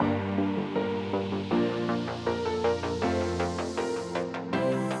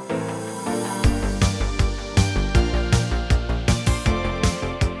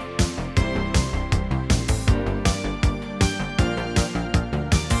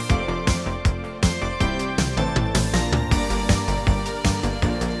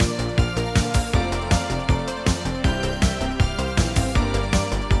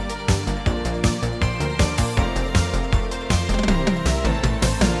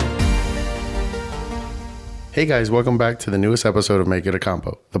Hey guys, welcome back to the newest episode of Make It a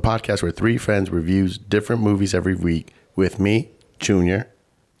Combo, the podcast where three friends reviews different movies every week with me, Junior,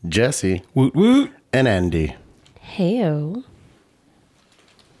 Jesse, Woot woot, and Andy. Heyo.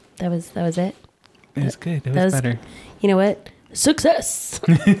 That was it. It was good. That was better. You know what? Success.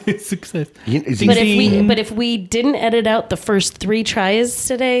 Success. But if we didn't edit out the first 3 tries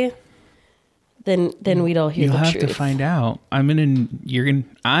today, then we'd all hear You'll the have truth. to find out. I'm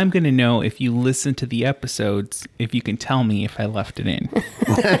gonna know if you listen to the episodes, if you can tell me if I left it in.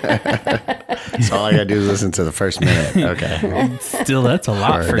 So all I gotta do is listen to the first minute. Okay. Still, that's a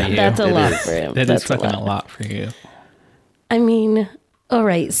lot for you. That's a lot for him. That That's is fucking a lot for you. I mean, all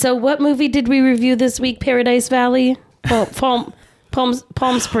right. So what movie did we review this week? Paradise Valley? Palm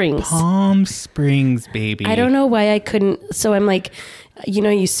Springs. Palm Springs, baby. I don't know why I couldn't. So I'm like,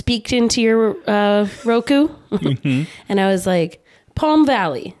 you speaked into your Roku, and I was like, Palm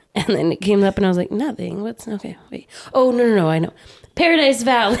Valley. And then it came up and I was like, nothing. Okay, wait. Oh, no, I know. Paradise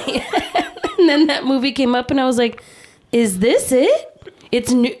Valley. And then that movie came up and I was like, is this it?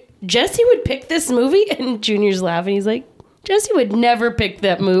 It's new. Jesse would pick this movie? And Junior's laughing. He's like, Jesse would never pick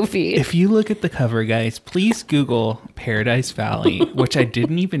that movie. If you look at the cover, guys, please Google Paradise Valley, which I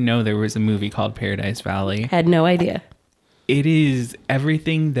didn't even know there was a movie called Paradise Valley. Had no idea. It is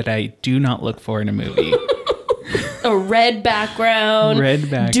everything that I do not look for in a movie. A red background.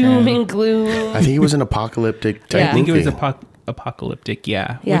 Doom and gloom. I think it was an apocalyptic type I think it movie. was apocalyptic,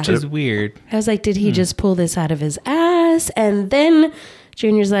 Yeah. which is weird. I was like, did he just pull this out of his ass? And then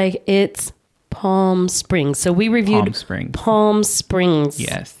Junior's like, it's Palm Springs. So we reviewed Palm Springs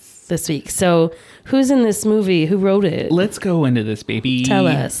Yes. this week. So who's in this movie? Who wrote it? Let's go into this, baby. Tell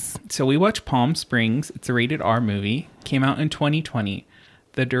us. So we watched Palm Springs. It's a rated R movie. Came out in 2020.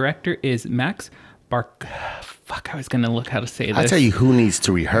 The director is Max Fuck, I was going to look how to say this. I'll tell you who needs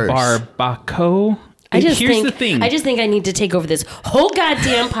to rehearse. Barbaco. Here's the thing. I just think I need to take over this whole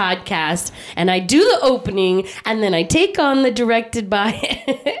goddamn podcast, and I do the opening, and then I take on the directed by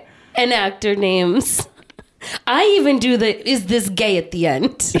an actor names. I even do the is this gay at the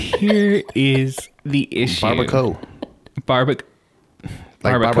end. Here is the issue. Barbacoa.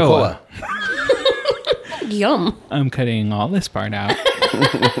 Barbacoa. Yum. I'm cutting all this part out.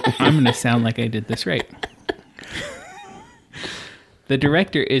 I'm going to sound like I did this right. The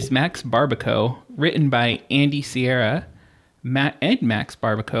director is Max Barbaco, written by Andy Sierra, Max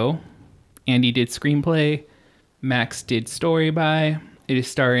Barbaco. Andy did screenplay. Max did story by. It is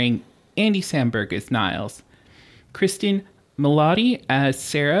starring Andy Samberg as Niles, Kristen Milotti as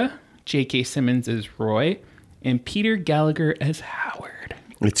Sarah, J.K. Simmons as Roy, and Peter Gallagher as Howard.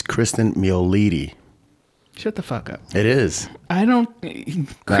 It's Kristen Milotti. Shut the fuck up. It is. I don't...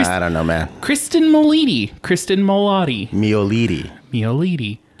 I don't know, man. Kristen Milotti.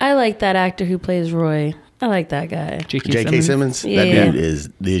 Milotti. I like that actor who plays Roy. I like that guy. J.K. Simmons? Yeah. That dude is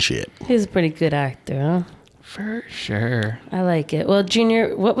the shit. He's a pretty good actor, huh? For sure. I like it. Well,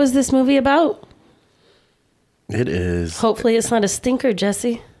 Junior, what was this movie about? It is. Hopefully it's not a stinker,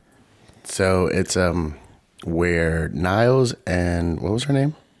 Jesse. So it's where Niles and what was her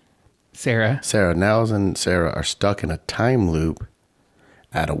name? Sarah. Niles and Sarah are stuck in a time loop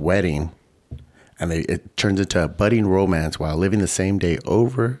at a wedding, and it turns into a budding romance while living the same day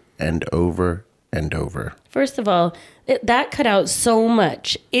over and over and over. First of all, that cut out so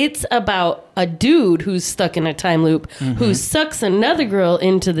much. It's about a dude who's stuck in a time loop who sucks another girl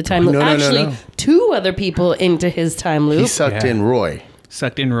into the time loop. No. 2 other people into his time loop. He sucked in Roy.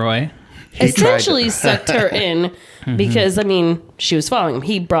 Sucked in Roy. Essentially sucked her in because, she was following him.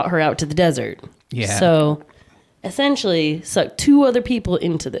 He brought her out to the desert. Yeah. So essentially sucked 2 other people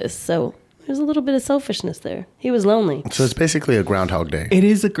into this. So there's a little bit of selfishness there. He was lonely. So it's basically a Groundhog Day. It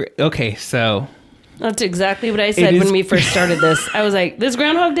is a great... Okay, so... That's exactly what I said when we first started this. I was like, this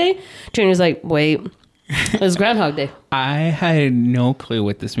Groundhog Day? Junior's like, wait, it was Groundhog Day. I had no clue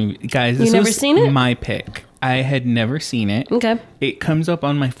what this movie... Guys, this never was seen it? my pick. I had never seen it. Okay. It comes up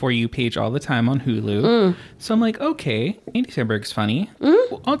on my For You page all the time on Hulu. So I'm like, okay, Andy Samberg's funny.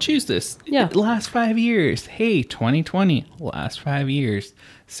 Well, I'll choose this. Yeah. Last 5 years. Hey, 2020. Last 5 years.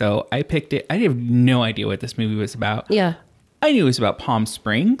 So I picked it. I have no idea what this movie was about. Yeah. I knew it was about Palm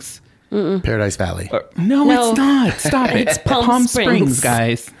Springs. Paradise Valley. No, it's not. Stop it. It's Palm Springs.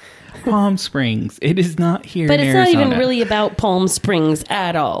 Guys. Palm Springs. It is not here But in it's Arizona. not even really about Palm Springs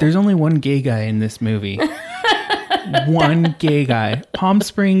at all. There's only one gay guy in this movie. One gay guy. Palm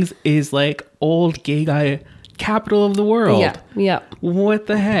Springs is like old gay guy capital of the world. Yeah. What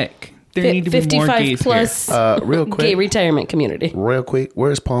the heck? There need to be more 55 gays plus Real quick. gay retirement community. Real quick.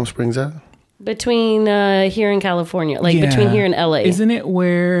 Where's Palm Springs at? Between here in California. Between here and LA. Isn't it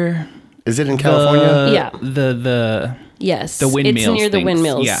where Is it in California? Yeah. The Yes. the windmills. It's near the things.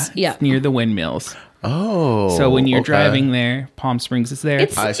 windmills. Yeah. Yeah. It's near the windmills. Oh. So when you're okay. driving there, Palm Springs is there.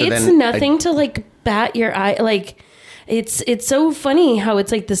 It's so it's then nothing to like bat your eye. Like it's so funny how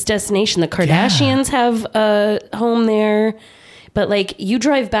it's like this destination. The Kardashians have a home there. But like you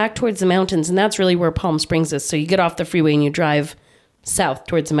drive back towards the mountains, and that's really where Palm Springs is. So you get off the freeway and you drive south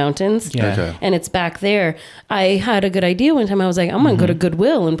towards the mountains. Yeah. Okay. And it's back there. I had a good idea one time. I was like, I'm gonna go to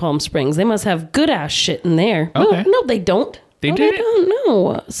Goodwill in Palm Springs. They must have good ass shit in there. Okay. No, they don't. They No, didn't? don't.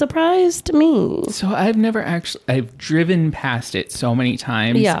 No. Surprise to me. So I've never actually, I've driven past it so many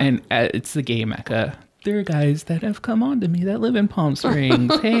times. Yeah. And it's the gay mecca. There are guys that have come on to me that live in Palm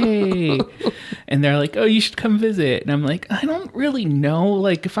Springs. Hey. And they're like, oh, you should come visit. And I'm like, I don't really know.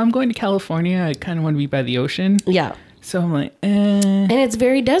 Like, if I'm going to California, I kind of want to be by the ocean. Yeah. So I'm like, And it's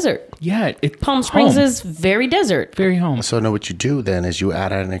very desert. yeah. It's Palm Springs home. is very desert. Very home. So know what you do then is you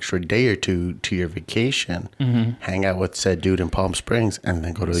add an extra day or two to your vacation, hang out with said dude in Palm Springs, and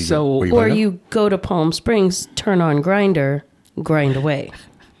then go to So- where Or wanna go? you go to Palm Springs, turn on Grindr, grind away.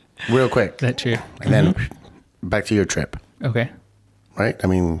 real quick, That true. and then back to your trip, Okay. right? I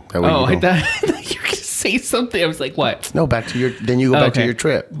mean, that way Oh, you I go. thought you were going to say something. I was like, what? No, back to your. Then you go back to Okay. your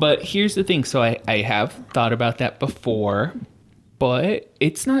trip. But here's the thing. So I have thought about that before, but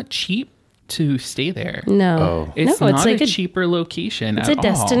it's not cheap to stay there. No. Oh. It's no, not it's like a a cheaper location it's at a all.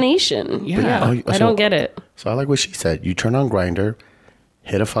 destination. Yeah. Oh, I so- don't get it. So I like what she said. You turn on Grindr,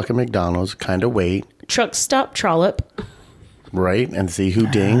 hit a fucking McDonald's, kind of wait, Truck stop trollop. right, and see who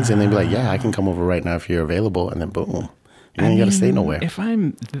dings, and then be like, yeah, I can come over right now if you're available, and then boom, you ain't gotta stay nowhere. If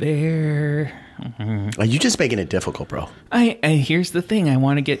I'm there, Like, you just making it difficult, bro. I here's the thing. I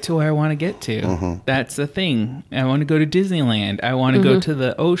want to get to where I want to get to. Mm-hmm. That's the thing. I want to go to Disneyland. I want to go to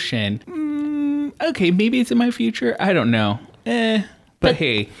the ocean. Okay, maybe it's in my future. I don't know. But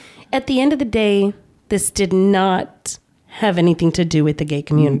hey, At the end of the day, this did not have anything to do with the gay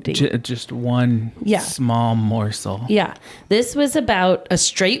community. just one Yeah. small morsel. Yeah. This was about a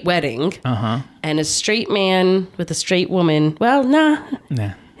straight wedding and a straight man with a straight woman. Well, nah.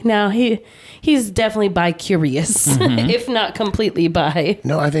 Nah. He's definitely bi-curious, if not completely bi.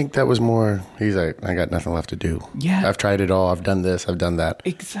 No, I think that was more. He's like, I got nothing left to do. Yeah. I've tried it all. I've done this. I've done that.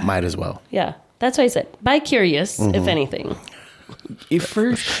 Exactly. Might as well. Yeah. That's why I said bi-curious, if anything.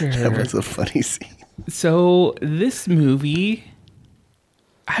 For sure. That was a funny scene. So this movie,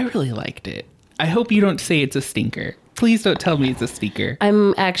 I really liked it. I hope you don't say it's a stinker. Please don't tell me it's a stinker.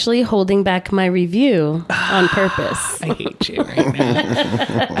 I'm actually holding back my review on purpose. I hate you right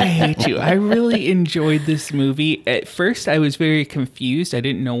now. I hate you. I really enjoyed this movie. At first, I was very confused. I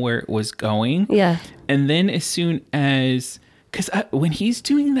didn't know where it was going. Yeah. And then as soon as... Because when he's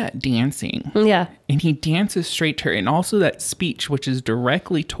doing that dancing, Yeah. and he dances straight to her, and also that speech, which is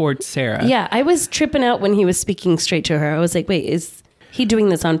directly towards Sarah. Yeah. I was tripping out when he was speaking straight to her. I was like, wait, is he doing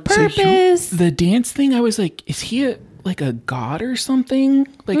this on purpose? The dance thing, I was like, is he like a god or something?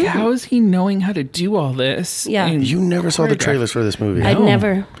 Like, how is he knowing how to do all this? Yeah. And You never saw the choreograph? trailers for this movie. I'd No.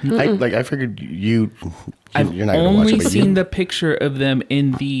 never. I figured you're I've not gonna watch only it, but seen you, the picture of them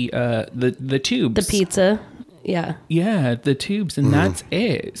in the tubes. The pizza. Yeah. Yeah, the tubes, and that's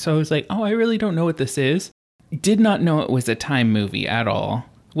it. So I was like, oh, I really don't know what this is. Did not know it was a time movie at all,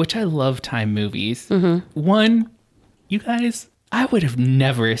 which I love time movies. One, you guys, I would have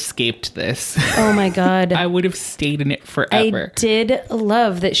never escaped this. Oh my God. I would have stayed in it I forever. did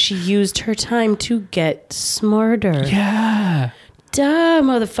love that she used her time to get smarter. Yeah. Duh,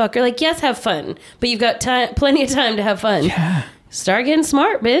 motherfucker. Like, yes, have fun, but you've got time, plenty of time to have fun. Yeah. Start getting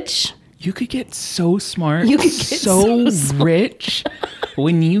smart, bitch. You could get so smart, You could get so so smart. rich.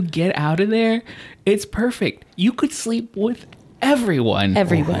 When you get out of there, it's perfect. You could sleep with everyone.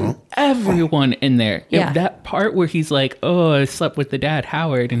 Everyone. Everyone in there. Yeah. If that part where he's like, oh, I slept with the dad,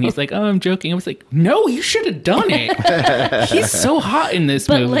 Howard, and he's like, oh, I'm joking. I was like, no, you should have done it. He's so hot in this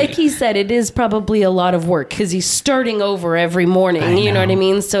But movie. like he said, it is probably a lot of work because he's starting over every morning. You know what I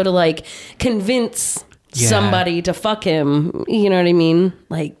mean? So to like convince Yeah. somebody to fuck him, you know what I mean?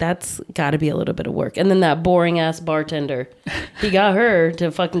 Like that's got to be a little bit of work. And then that boring ass bartender, he got her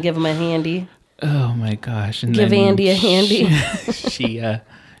to fucking give him a handy. Oh my gosh. And Give then Andy a handy.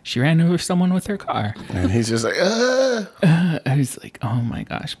 She ran over someone with her car. and he's just like, I was like, oh my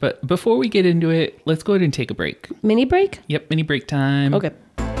gosh. But before we get into it, let's go ahead and take a break. Mini break? Yep, mini break time. Okay.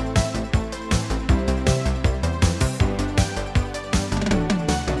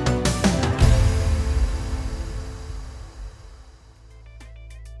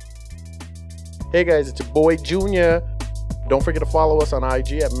 Hey guys, it's your boy Junior. Don't forget to follow us on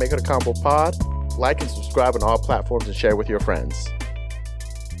IG at Make It a Combo Pod. Like and subscribe on all platforms and share with your friends.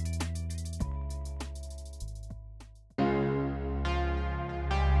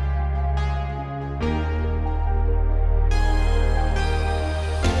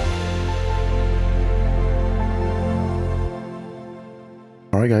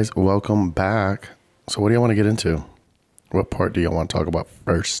 right, guys, welcome back. So what do you want to get into? What part do you want to talk about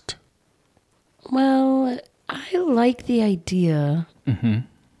first? Well, I like the idea. Mm-hmm.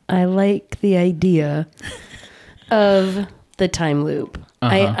 I like the idea of the time loop.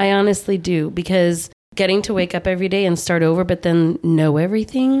 I honestly do, because getting to wake up every day and start over, but then know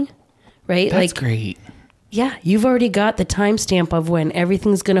everything, right? That's great. Yeah, you've already got the timestamp of when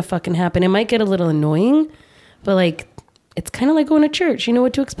everything's going to fucking happen. It might get a little annoying, but like, it's kind of like going to church. You know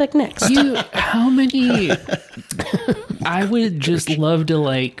what to expect next. How many... I would just love to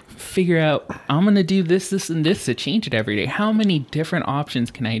like figure out, I'm going to do this, and this to change it every day. How many different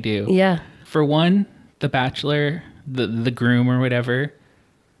options can I do? Yeah. For one, The Bachelor, the groom or whatever.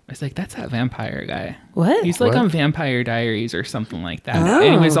 I was like, that's that vampire guy. What? He's like What? on Vampire Diaries or something like that. Oh.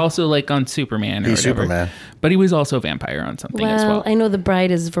 And he was also like on Superman or He's whatever. Superman. But he was also a vampire on something as well. I know the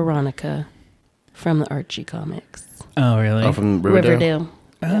bride is Veronica from the Archie comics. Oh, really? Oh, from Riverdale?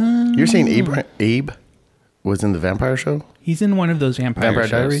 Riverdale. You're saying Abe was in the vampire show? He's in one of those vampire shows.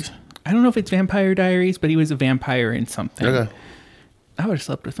 Diaries? I don't know if it's Vampire Diaries, but he was a vampire in something. Okay. I would have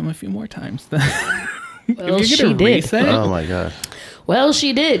slept with him a few more times. Well, she did. Oh my god. Well,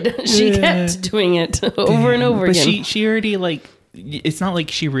 she did. She kept doing it over and over But again. she already like, it's not like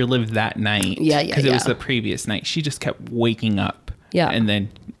she relived that night. Yeah, Because it was yeah. the previous night. She just kept waking up. Yeah. And then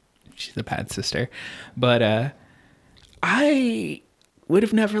she's a bad sister. But I would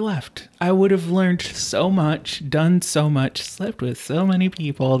have never left. I would have learned so much, done so much, slept with so many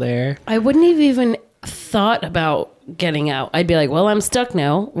people there. I wouldn't have even thought about getting out. I'd be like, well, I'm stuck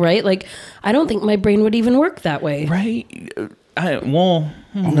now, right? Like, I don't think my brain would even work that way. Right? No,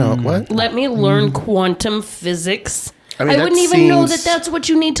 what? Let me learn quantum physics. I mean, that wouldn't even know that seems- that's what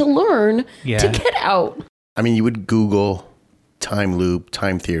you need to learn Yeah. to get out. I mean, you would Google time loop,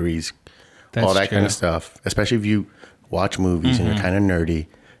 time theories, all That's that kind true. of stuff. Especially if you watch movies and you're kind of nerdy,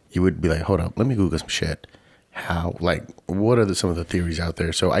 you would be like, hold up, let me Google some shit. How, like, what are some of the theories out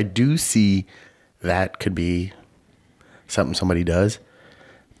there? So I do see that could be something somebody does.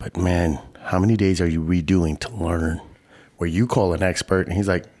 But man, how many days are you redoing to learn? Where you call an expert and he's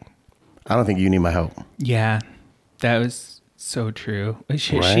like, I don't think you need my help. Yeah, that was so true.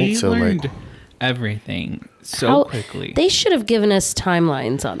 She Right? So, like- learned everything so How- quickly. They should have given us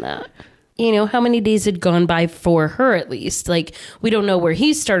timelines on that. You know, how many days had gone by for her at least? Like, we don't know where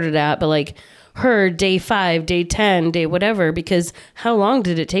he started at, but like her day 5, day 10, day whatever, because how long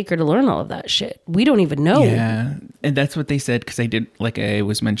did it take her to learn all of that shit? We don't even know. Yeah, and that's what they said, because I did, like I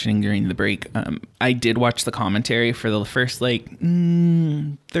was mentioning during the break, I did watch the commentary for the first like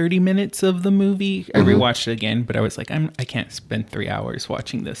 30 minutes of the movie. I rewatched it again, but I was like, I can't spend 3 hours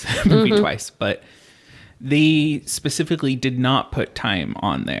watching this movie twice. But they specifically did not put time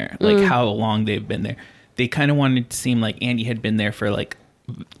on there, like how long they've been there. They kind of wanted to seem like Andy had been there for like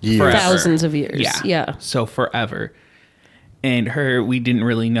Years. forever. Thousands of years. Yeah. Yeah. So forever. And her, we didn't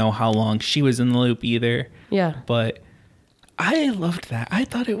really know how long she was in the loop either. Yeah. But I loved that. I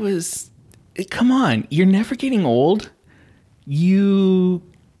thought it was, come on, you're never getting old. You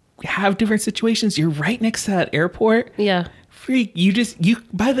have different situations. You're right next to that airport. Yeah. Freak, you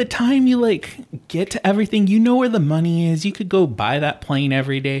by the time you like get to everything, you know where the money is. You could go buy that plane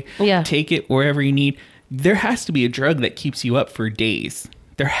every day. Yeah. Take it wherever you need. There has to be a drug that keeps you up for days.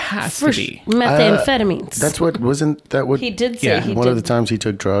 There has to be. Methamphetamines. That's what, wasn't that what? he did say Yeah. he one did. of the times he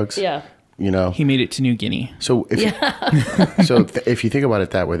took drugs. Yeah. You know, He made it to New Guinea. so if if you think about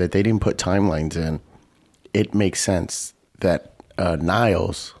it that way, that they didn't put timelines in, it makes sense that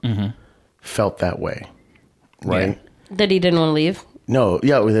Niles felt that way, right? That he didn't want to leave. No,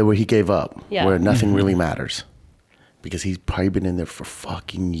 yeah, where he gave up, Yeah. where nothing really matters, because he's probably been in there for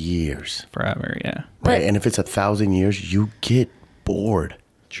fucking years, Forever, yeah. right? And if it's 1,000 years, you get bored.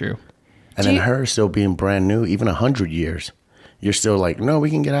 True. And then her still being brand new, even 100 years, you're still like, no, we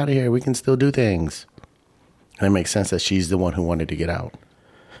can get out of here. We can still do things. And it makes sense that she's the one who wanted to get out.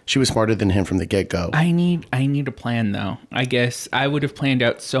 She was smarter than him from the get-go. I need a plan though. I guess I would have planned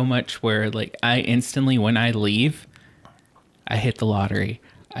out so much where like I instantly, when I leave, I hit the lottery.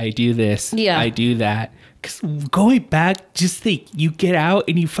 I do this. Yeah. I do that. Because going back, just think, you get out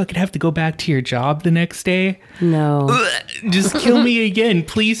and you fucking have to go back to your job the next day. No. Just kill me again.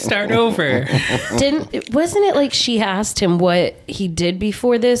 Please start over. Wasn't it like she asked him what he did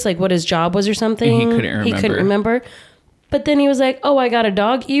before this, like what his job was or something? And he couldn't remember. But then he was like, "Oh, I got a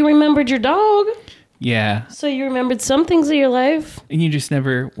dog." You remembered your dog, Yeah. so you remembered some things of your life. And you just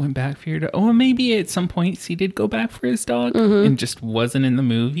never went back for your dog. Oh, maybe at some points he did go back for his dog and just wasn't in the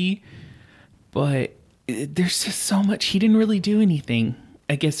movie. But there's just so much. He didn't really do anything.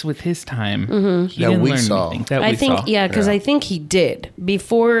 I guess with his time, he That didn't we learn saw. anything. That I we think, saw. yeah, because Yeah. I think he did.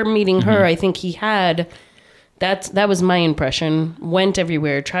 Before meeting her, I think he had, that was my impression, went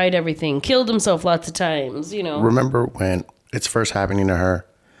everywhere, tried everything, killed himself lots of times, you know. Remember when it's first happening to her?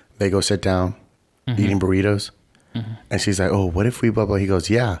 They go sit down, eating burritos, and she's like, "Oh, what if we blah blah?" He goes,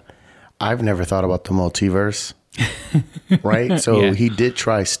 "Yeah, I've never thought about the multiverse." Right? So Yeah. he did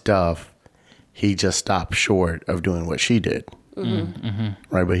try stuff. He just stopped short of doing what she did.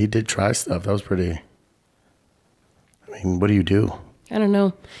 Right? But he did try stuff. That was pretty. I mean, what do you do? I don't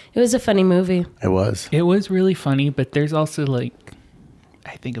know. It was a funny movie. It was. It was really funny, but there's also like,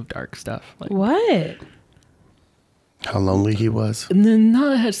 I think of dark stuff. Like, What? How lonely he was. and then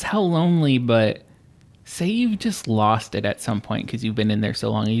not just how lonely, but say you've just lost it at some point because you've been in there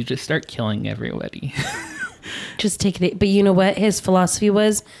so long, and you just start killing everybody. Just take it. But you know what? His philosophy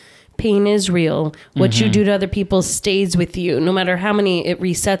was pain is real. What you do to other people stays with you, no matter how many it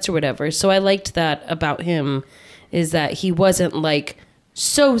resets or whatever. So I liked that about him, is that he wasn't like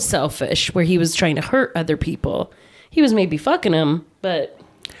so selfish where he was trying to hurt other people. He was maybe fucking them, but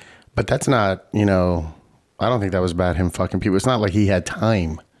But that's not, I don't think that was about him fucking people. It's not like he had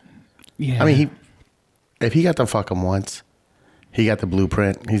time. Yeah. I mean, if he got to fuck him once, he got the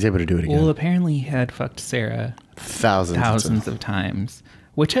blueprint. He's able to do it again. well, apparently he had fucked Sarah thousands of times,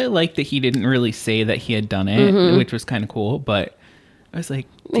 which I like that he didn't really say that he had done it, which was kind of cool. But I was like,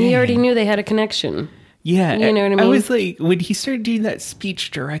 and he already "Dang." knew they had a connection. Yeah, You know what I I mean? was like, when he started doing that speech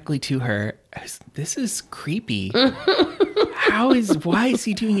directly to her, this is creepy. Why is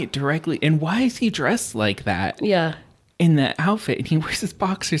he doing it directly? And why is he dressed like that Yeah. in that outfit? And he wears his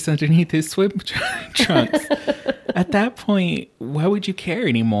boxers underneath his swim trunks. At that point, why would you care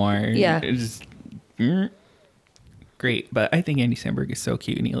anymore? Yeah. It's just, great. But I think Andy Samberg is so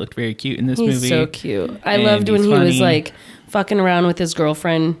cute, and he looked very cute in this He's movie. so cute. I And loved when he's he was funny. like fucking around with his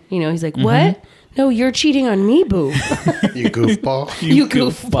girlfriend. He's like, what? No, you're cheating on me, boo. You goofball. You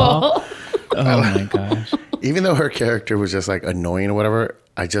goofball. Oh my gosh. Even though her character was just like annoying or whatever,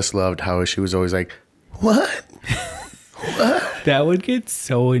 I just loved how she was always like, what? That would get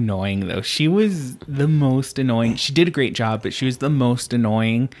so annoying, though. She was the most annoying. She did a great job, but she was the most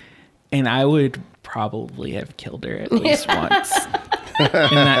annoying. And I would probably have killed her at least once in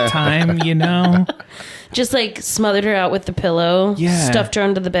that time. Just like smothered her out with the pillow, Yeah. stuffed her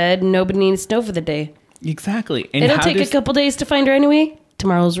under the bed. Nobody needs to know for the day. Exactly. And It'll how take does- a couple days to find her anyway.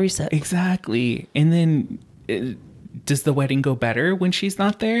 Tomorrow's reset. Exactly. And then does the wedding go better when she's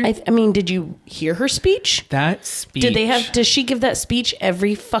not there? I mean, did you hear her speech? That speech. Does she give that speech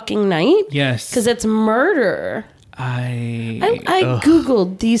every fucking night? Yes. Because it's murder. I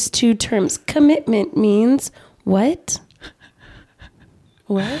Googled these two terms. Commitment means what?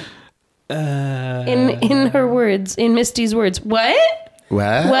 What? In her words, in Misty's words, what?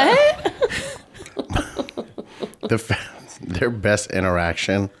 What? Their best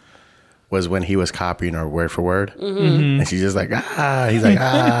interaction was when he was copying her word for word. And she's just like, he's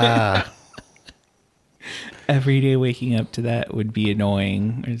like, every day waking up to that would be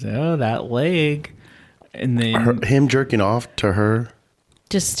annoying. It's like, oh, that leg. And then him jerking off to her.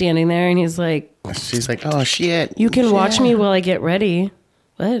 Just standing there, and he's like, She's like, oh shit. "You can watch me while I get ready."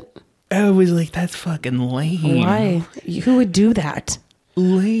 What? I was like, that's fucking lame. Why? Who would do that?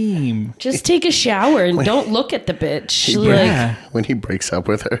 Lame. Just take a shower and don't look at the bitch. He Like, Yeah. When he breaks up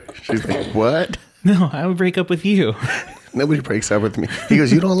with her, she's like, what? No, I would break up with you. Nobody breaks up with me. He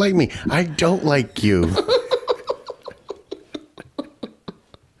goes, you don't like me. I don't like you.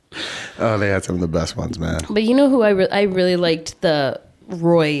 Oh, they had some of the best ones, man. but you know who I really liked the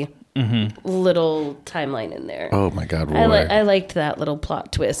Roy little timeline in there. Oh my God, Roy. I liked that little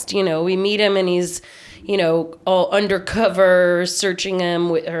plot twist. We meet him and he's, all undercover, searching him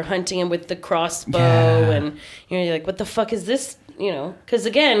or hunting him with the crossbow, Yeah. and you're like, what the fuck is this? Because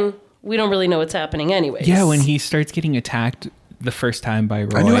again, we don't really know what's happening anyways. Yeah, when he starts getting attacked the first time by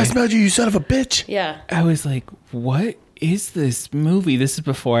Roy, I knew I smelled you, you son of a bitch. Yeah. I was like, what is this movie? This is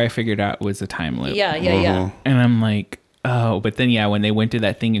before I figured out it was a time loop. Yeah. And I'm like, oh, but then when they went to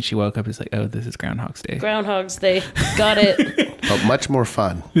that thing and she woke up, it's like, oh, this is Groundhog's Day. Groundhog's Day. Got it. But much more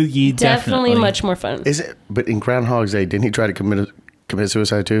fun. Yeah, Definitely much more fun. Is it? But in Groundhog's Day, didn't he try to commit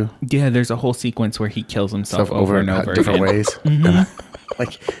suicide too? Yeah, there's a whole sequence where he kills himself Stuff over and over different again. ways. And,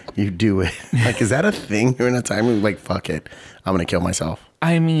 like, you do it. Like, is that a thing? You're in a time loop, like, fuck it, I'm gonna kill myself.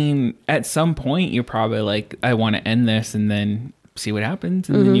 I mean, at some point, you're probably like, I want to end this and then see what happens.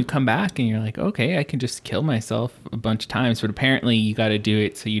 And then you come back and you're like, okay, I can just kill myself a bunch of times. But apparently, you got to do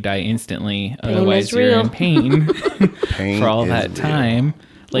it so you die instantly. Otherwise, is you're real. in pain Pain for all is that real. time.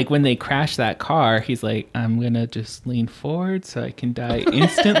 Like when they crash that car, he's like, I'm going to just lean forward so I can die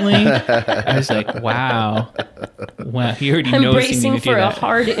instantly. I was like, wow. Wow, he already I'm knows he bracing needed to for do a that.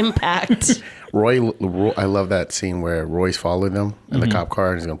 hard impact. Roy, I love that scene where Roy's following them in the cop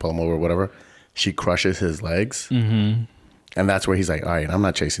car and he's gonna pull him over or whatever. She crushes his legs, and that's where he's like, "All right, I'm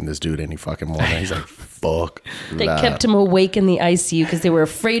not chasing this dude any fucking more." And he's like, "Fuck." They that. kept him awake in the ICU because they were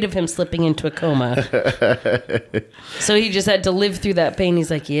afraid of him slipping into a coma. So he just had to live through that pain.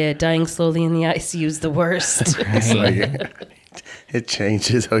 He's like, yeah, dying slowly in the ICU is the worst. It's like, it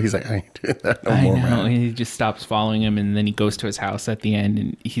changes. Oh, he's like, I ain't doing that no I more, know. man. And he just stops following him, and then he goes to his house at the end,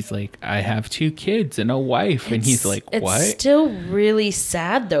 and he's like, I have 2 kids and a wife. And he's like, what? It's still really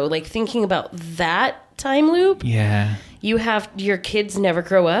sad, though. Like, thinking about that time loop, Yeah. you have your kids never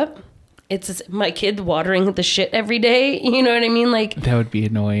grow up. It's my kid watering the shit every day. You know what I mean? Like, That would be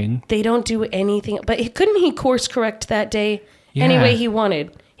annoying. they don't do anything. But couldn't he course correct that day Yeah. any way he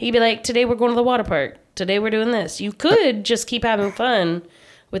wanted? He'd be like, today we're going to the water park. Today we're doing this. You could just keep having fun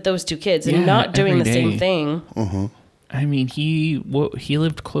with those 2 kids and Yeah, not doing the every same day. thing. I mean, he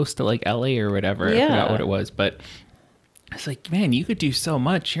lived close to like LA or whatever. I Yeah. forgot what it was, but it's like, man, you could do so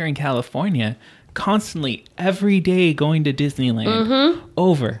much here in California, constantly every day going to Disneyland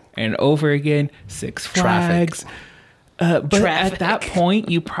over and over again, Six Traffic. Flags. But Traffic. at that point,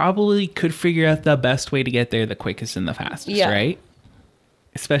 you probably could figure out the best way to get there the quickest and the fastest, Yeah. right?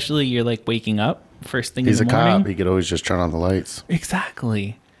 Especially you're like waking up first thing He's a in the morning. cop. He could always just turn on the lights.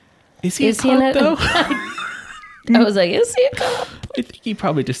 Exactly. Is he Is a he cop in a- though? I was like, is he a cop? I think he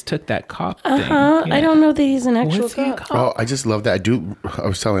probably just took that cop thing. I don't know that he's an actual Was he a cop. cop? Oh, I just love that. I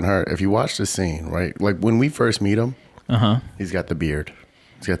was telling her, if you watch the scene, right? Like when we first meet him, he's got the beard.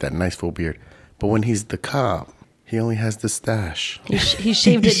 He's got that nice full beard. But when he's the cop, he only has the stash. He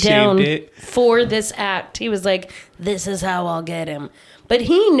shaved He it down shaved it. for this act. He was like, this is how I'll get him. But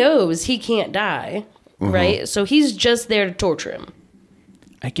he knows he can't die, right? So he's just there to torture him.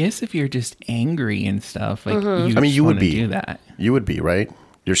 I guess if you're just angry and stuff, like Mm-hmm. You would wanna be. do that. You would be, right?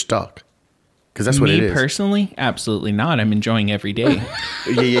 You're stuck. Because that's what Me it is. personally, absolutely not. I'm enjoying every day.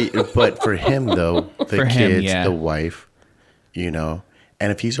 Yeah. But for him, though, the For him, kids, yeah. the wife, and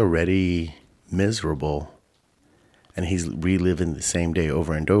if he's already miserable and he's reliving the same day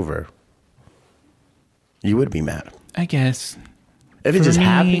over and over, you would be mad. I guess If it For just me-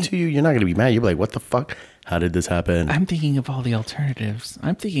 happened to you, you're not going to be mad. You'll be like, what the fuck? How did this happen? I'm thinking of all the alternatives.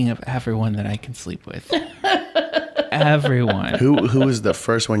 I'm thinking of everyone that I can sleep with. Everyone. Who is the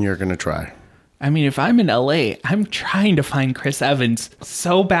first one you're going to try? I mean, if I'm in LA, I'm trying to find Chris Evans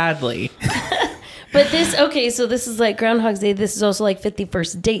so badly. But so this is like Groundhog's Day. This is also like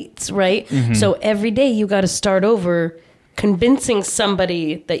 51st dates, right? So every day you got to start over convincing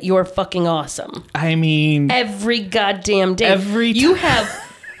somebody that you're fucking awesome. I mean, Every goddamn day. You have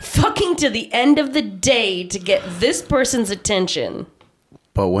fucking to the end of the day to get this person's attention.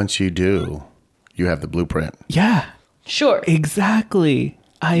 But once you do, you have the blueprint. yeah, Sure. exactly.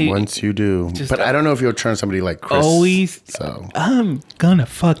 Once you do. Just- But I don't know if you'll turn somebody like Chris. Always- So, I'm gonna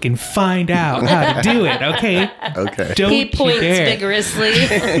fucking find out how to do it, okay? okay. Don't He you points dare. vigorously.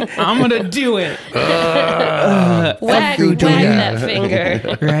 I'm gonna do it, whack you do that that.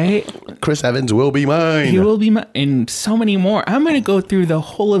 finger. right? Chris Evans will be mine. He will be my, and so many more. I'm gonna go through the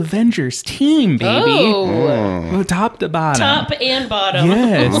whole Avengers team, baby. Oh, From top to bottom. top and bottom.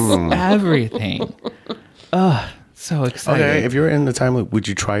 Yes, everything. So excited. Okay, if you're in the time loop, would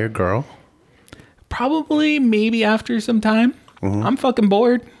you try your girl? Probably, maybe after some time. I'm fucking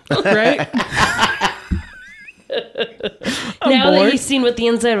bored, right? Now that bored. he's seen what the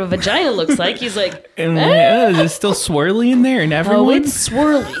inside of a vagina looks like, he's like, And is it still swirly in there? And everyone, oh, it's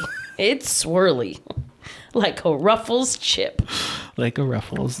swirly. It's swirly. Like a Ruffles chip. like a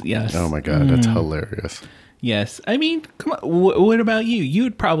Ruffles. Yes. Oh my God, that's hilarious. Yes. I mean, come on. What about you? You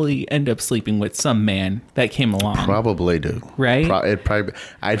would probably end up sleeping with some man that came along. Probably do. Right? I'd probably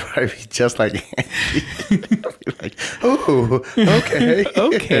be just like Andy. Be like, oh, okay.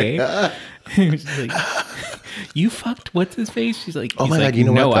 Okay. She's like, you fucked what's his face? She's like, Oh he's my like, God, you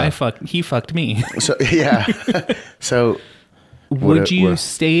know no, what, though? he fucked me. So yeah. So Would you what-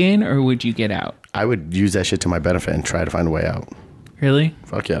 stay in or would you get out? I would use that shit to my benefit and try to find a way out. Really?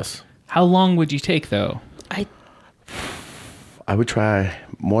 Fuck yes. How long would you take though? I would try.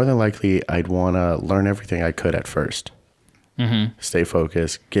 More than likely, I'd want to learn everything I could at 1st. Mm-hmm. Stay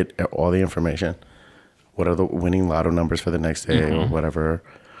focused. Get all the information. What are the winning lotto numbers for the next day or whatever.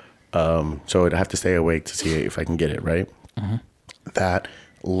 So I'd have to stay awake to see if I can get it, right? That,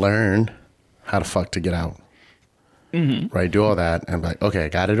 learn how to fuck to get out. Right? Do all that and be like, okay, I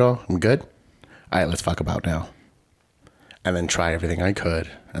got it all. I'm good. All right, let's fuck about now. and then try everything I could.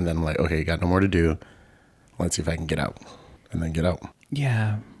 And then I'm like, okay, got no more to do. Let's see if I can get out. And then get out.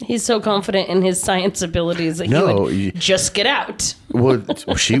 Yeah. He's so confident in his science abilities that No, he would just get out. Well,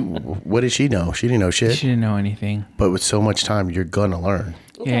 what did she know? She didn't know shit. She didn't know anything. But with so much time, you're going to learn.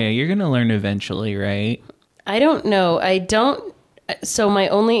 Yeah, you're going to learn eventually, right? I don't know. So my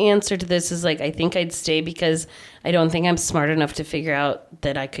only answer to this is like, I think I'd stay because I don't think I'm smart enough to figure out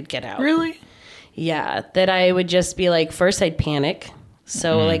that I could get out. Really? Yeah, that I would just be like, first I'd panic.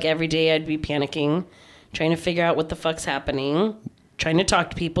 So like every day I'd be panicking, trying to figure out what the fuck's happening, trying to talk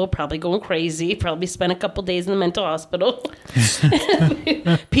to people, probably going crazy, probably spent a couple days in the mental hospital.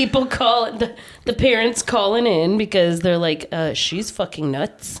 People the parents calling in because they're like, she's fucking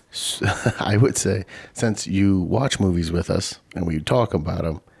nuts. I would say, since you watch movies with us and we talk about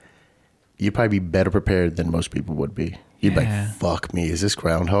them, you'd probably be better prepared than most people would be. You'd be like, fuck me, is this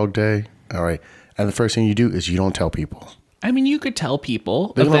Groundhog Day? All right. And the first thing you do is you don't tell people. I mean, you could tell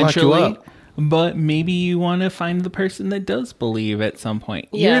people They're gonna lock you eventually, up. but maybe you want to find the person that does believe at some point.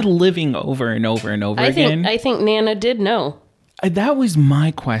 Yeah. You're living over and over and over again. I think Nana did know. That was my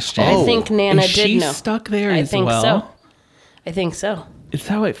question. I think Nana Is did she know. stuck there I as think well? so. I think so. It's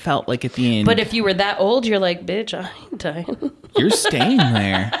how it felt like at the end. But if you were that old, you're like, bitch, I ain't dying. You're staying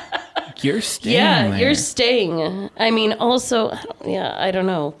there. You're staying Yeah, there. you're staying. I mean, also, I don't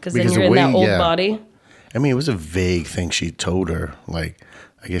know. Because then Because you're the in that way- old yeah. body. I mean, it was a vague thing she told her. Like,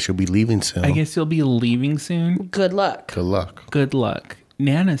 I guess you'll be leaving soon. I guess you'll be leaving soon. Good luck. Good luck. Good luck.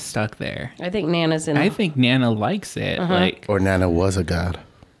 Nana's stuck there. I think Nana's in. I think Nana likes it. Like, Or Nana was a god.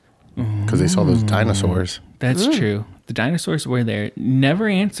 Because they saw those dinosaurs. that's true. The dinosaurs were there. Never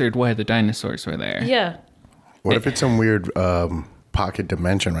answered why the dinosaurs were there. Yeah. What if it's some weird pocket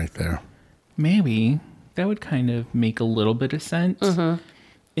dimension right there? Maybe. That would kind of make a little bit of sense.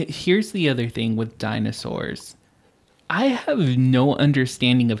 Here's the other thing with dinosaurs. I have no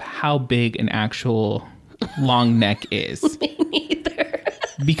understanding of how big an actual long neck is. Me neither.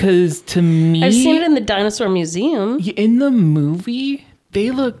 Because to me, I've seen it in the dinosaur museum. in the movie,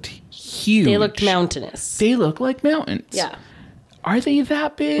 they looked huge. They looked mountainous. They look like mountains. Yeah. Are they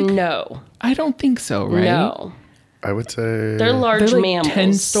that big? No. I don't think so, right? No. I would say. They're large They're like mammals.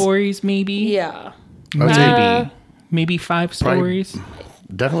 10 stories, maybe. Yeah. I would say Maybe. Maybe 5 Probably- stories.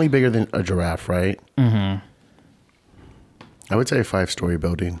 definitely bigger than a giraffe, right? Mm-hmm. I would say a 5-story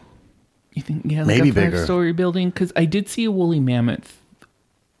building. You think, yeah, like Maybe a bigger. 5-story building? Because I did see a woolly mammoth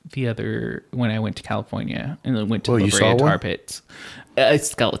when I went to California and then went to Oh, La you Brea saw one? tar pits. A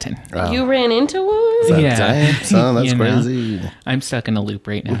skeleton. You ran into one? So, Yeah. damn, son, that's You know. crazy. I'm stuck in a loop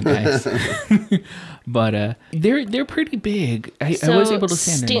right now, guys. But they're pretty big. I was able to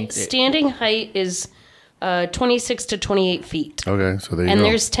stand underneath it. standing height is 26 to 28 feet. Okay, so there you And go.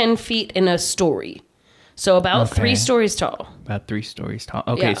 there's 10 feet in a story. So about 3 Okay. stories tall. About 3 stories tall.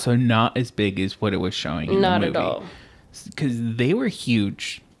 Okay, Yeah. so not as big as what it was showing in Not the at movie. all. Because they were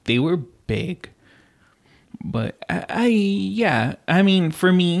huge. They were big. But I mean,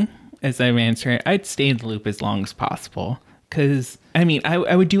 for me, as I'm answering, I'd stay in the loop as long as possible. Because, I mean,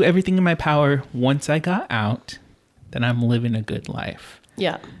 I would do everything in my power once I got out, then I'm living a good life.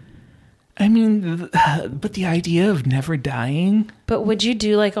 Yeah. I mean, but the idea of never dying, But would you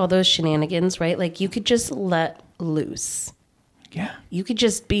do like all those shenanigans, right? Like you could just let loose. yeah. You could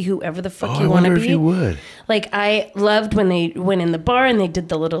just be whoever the fuck I you want to wonder be. if you would. Like I loved when they went in the bar and they did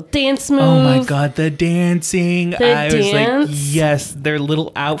the little dance move. Oh my God, the dancing. The I was dance? like, yes, their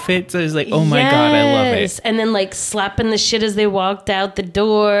little outfits. I was like, oh my God, I love Yes. it. And then like slapping the shit as they walked out the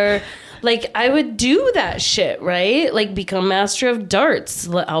door. Like I would do that shit, right? Like become master of darts.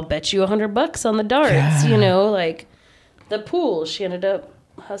 I'll bet you $100 on the darts. Yeah. You know, like the pool. She ended up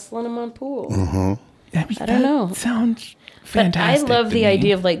hustling him on pool. I mean, I don't know. Sounds But I fantastic. love to the me.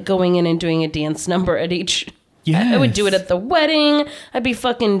 idea of like going in and doing a dance number at each. Yes. I would do it at the wedding. I'd be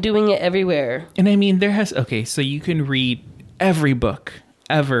fucking doing it everywhere. And I mean, okay, so you can read every book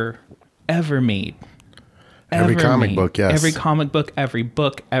ever made. Every Ever comic made. book, yes. Every comic book,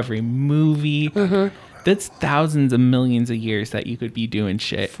 every movie. Mm-hmm. That's thousands of millions of years that you could be doing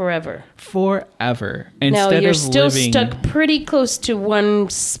shit Forever. forever. Now Instead you're of still living, stuck pretty close to one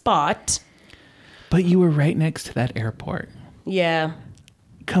spot. but you were right next to that airport. Yeah.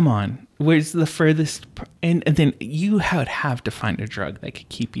 Come on. Where's the furthest? And then you would have to find a drug that could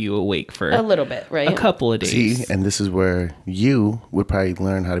keep you awake for A little bit, right? a couple of days. See, and this is where you would probably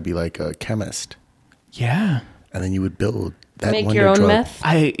learn how to be like a chemist. Yeah. And then you would build that Make wonder your own drug. meth.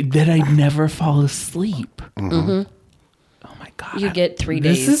 I'd never fall asleep. Oh my God. You get 3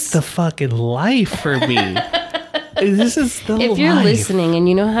 days. This is the fucking life for me. This is the If you're life. listening and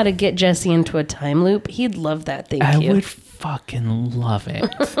you know how to get Jesse into a time loop, he'd love that. Thank I you. would fucking love it.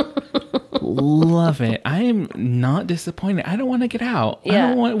 Love it. I am not disappointed. I don't want to get out. Yeah. I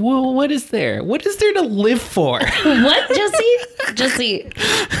don't want, well, what is there? What is there to live for? What, Jesse?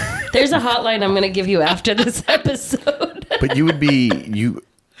 There's a hotline I'm going to give you after this episode. But you would be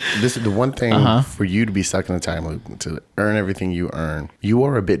this is the one thing for you to be stuck in the time loop, to earn everything you earn. You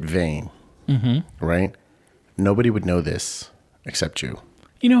are a bit vain, right? Nobody would know this except you.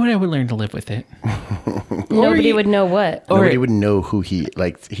 You know what? I would learn to live with it. Nobody would know what. Nobody would know who he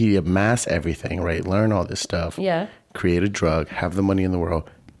amassed everything, right? Learn all this stuff. Yeah. Create a drug, have the money in the world.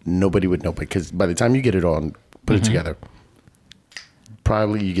 Nobody would know, because by the time you get it all and put it together,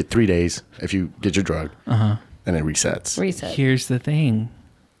 probably you get 3 days if you get your drug, and it resets. Reset. Here's the thing.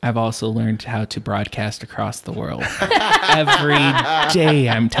 I've also learned how to broadcast across the world. Every day,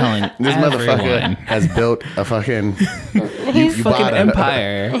 I'm telling This motherfucker everyone. has built a fucking He's you Fucking bought it.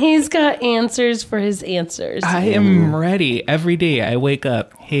 empire. He's got answers for his answers. I am ready. Every day I wake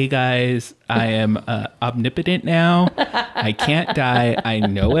up. Hey guys, I am omnipotent now. I can't die. I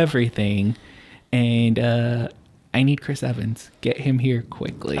know everything. And I need Chris Evans. Get him here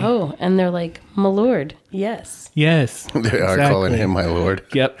quickly. Oh, and they're like, my lord, yes. Yes. They are calling him my lord.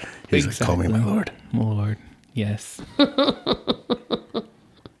 Yep. He's like, call me my lord. My lord. Yes.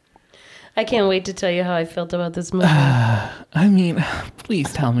 I can't wait to tell you how I felt about this movie. I mean,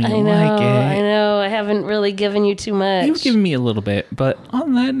 please tell me you I know, like I it. know. I haven't really given you too much. You've given me a little bit, but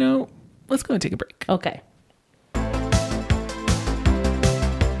on that note, let's go and take a break. Okay.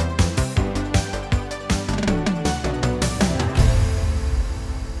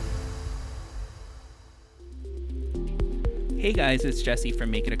 Hey guys, it's Jesse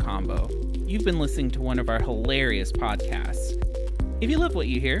from Make It a Combo. You've been listening to one of our hilarious podcasts. If you love what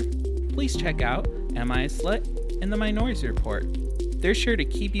you hear, please check out Am I a Slut and The Minority Report. They're sure to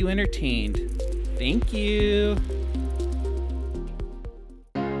keep you entertained. Thank you.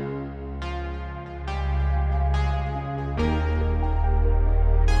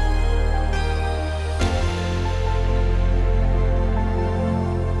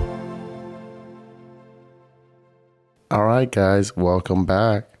 All right, guys, welcome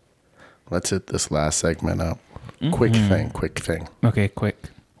back. Let's hit this last segment up. Quick thing. Okay, quick.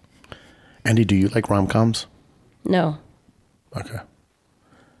 Andy, do you like rom-coms? No. Okay.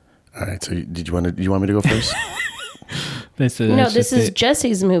 All right. So, you want me to go first? This This is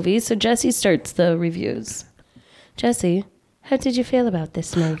Jesse's movie, so Jesse starts the reviews. Jesse, how did you feel about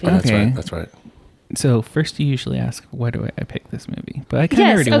this movie? Okay. That's right. So first, you usually ask, "Why do I pick this movie?" But I kind of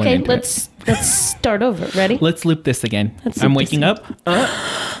Yes. already went Okay. into it. Let's start over. Ready? Let's loop this again. Let's I'm loop this waking up.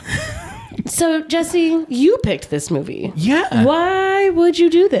 So Jesse, you picked this movie. Yeah. Why would you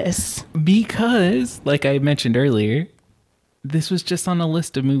do this? Because, like I mentioned earlier, this was just on a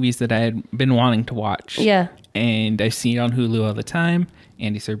list of movies that I had been wanting to watch. Yeah. And I see it on Hulu all the time.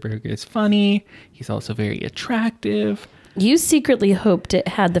 Andy Serberg is funny. He's also very attractive. You secretly hoped it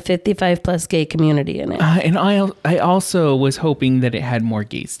had the 55 plus gay community in it. And I also was hoping that it had more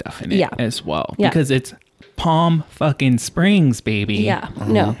gay stuff in it Yeah. as well. Yeah. Because it's Palm fucking Springs, baby. Yeah.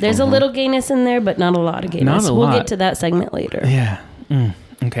 No, there's a little gayness in there, but not a lot of gayness. Not a We'll lot. get to that segment later. Yeah.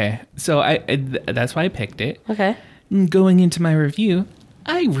 Okay. So that's why I picked it. Okay. Going into my review,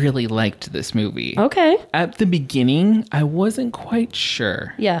 I really liked this movie. Okay. At the beginning, I wasn't quite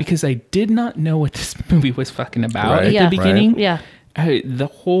sure. Yeah. Because I did not know what this movie was fucking about Right, at Yeah. the beginning. Yeah. The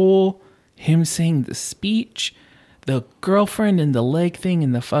whole him saying the speech, the girlfriend and the leg thing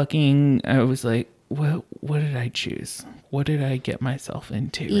and the fucking, I was like, what did I choose? What did I get myself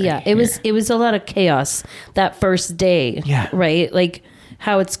into? Yeah. right It was a lot of chaos that first day. Yeah. Right? Like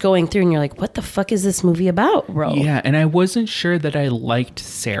how it's going through and you're like, what the fuck is this movie about, bro? Yeah, and I wasn't sure that I liked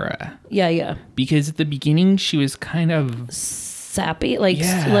Sarah Yeah, yeah. because at the beginning she was kind of Sappy, like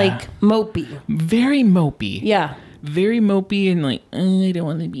Yeah. like mopey. very mopey. Yeah. Very mopey and like, I don't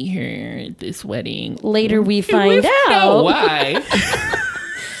want to be here at this wedding. Later we find Oh, out why?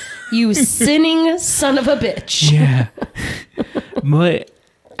 you sinning son of a bitch. Yeah. But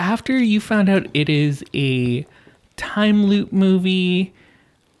after you found out it is a time loop movie,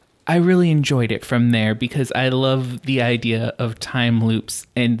 I really enjoyed it from there because I love the idea of time loops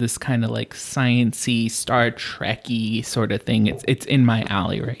and this kind of like science-y, Star Trek-y sort of thing. It's in my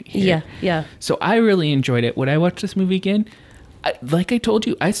alley right here. Yeah, yeah. So I really enjoyed it. Would I watch this movie again? Like I told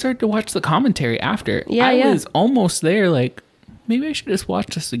you, I started to watch the commentary after. Yeah, I yeah. was almost there, like, maybe I should just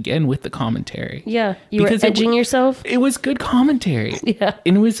watch this again with the commentary. Yeah. You Because were it edging yourself? It was good commentary. Yeah.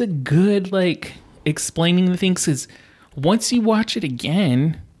 And it was a good, like, explaining the things. Because once you watch it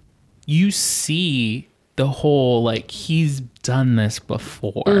again, you see the whole, like, he's done this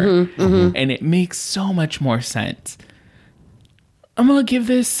before. And it makes so much more sense. I'm gonna give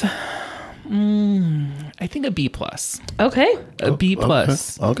this. I think a B plus. Okay. A B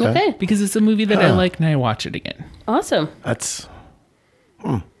plus. Okay. Because it's a movie that I like and I watch it again. Awesome. That's.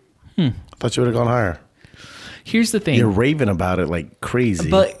 I thought you would have gone higher. Here's the thing. You're raving about it like crazy.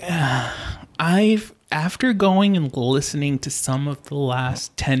 But after going and listening to some of the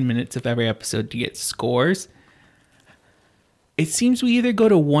last 10 minutes of every episode to get scores, it seems we either go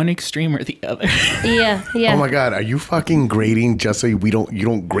to one extreme or the other. Yeah. Oh my God, are you fucking grading just so you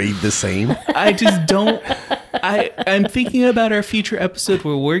don't grade the same? I just don't. I'm thinking about our future episode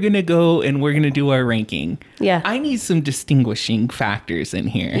where we're going to go and we're going to do our ranking. Yeah. I need some distinguishing factors in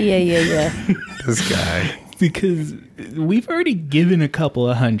here. Yeah. This guy. Because we've already given a couple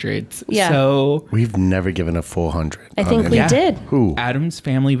of hundreds. Yeah. So We've never given a full 100. I think we Yeah. did. Who? Adam's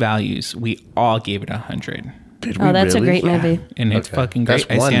Family Values, we all gave it 100. Did we Oh, that's really? a great movie. And it's Okay. fucking great.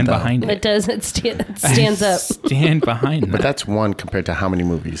 That's I one, stand though. behind It it. does. It stands up. Stand behind But that. that's one compared to how many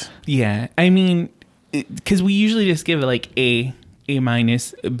movies? Yeah. I mean, because we usually just give it like A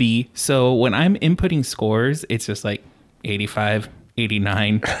minus, B. So when I'm inputting scores, it's just like 85,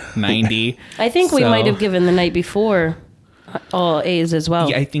 89, 90. I think we So- might have given The Night Before all A's as well.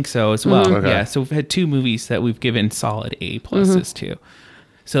 Yeah, I think so as well. Okay. Yeah, so we've had two movies that we've given solid A pluses to.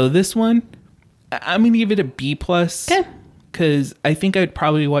 So this one, I'm gonna give it a B plus. Okay. Because I think I'd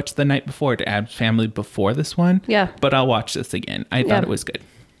probably watch The Night Before to Adam's Family before this one. Yeah. But I'll watch this again. I Yeah. thought it was good.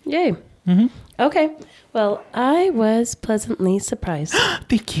 Yay. Okay. Well, I was pleasantly surprised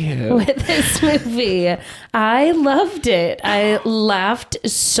Thank you. with this movie. I loved it. I laughed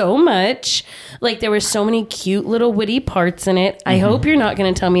so much. Like, there were so many cute little witty parts in it. I hope you're not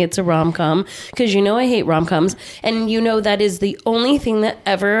going to tell me it's a rom-com, because you know I hate rom-coms. And you know that is the only thing that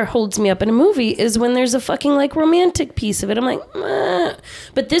ever holds me up in a movie is when there's a fucking, like, romantic piece of it. I'm like, meh.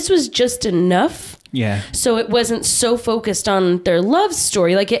 But this was just enough. Yeah. So it wasn't so focused on their love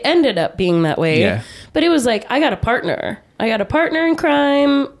story. Like, it ended up being that way. Yeah. But it was like, I got a partner. I got a partner in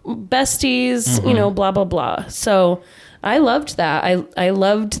crime, besties, you know, blah, blah, blah. So I loved that. I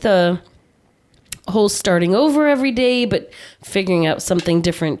loved the whole starting over every day, but figuring out something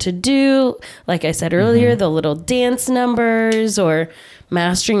different to do. Like I said earlier, the little dance numbers or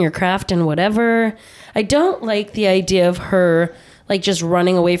mastering your craft and whatever. I don't like the idea of her, like, just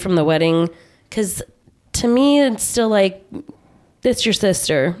running away from the wedding. Because to me, it's still like, it's your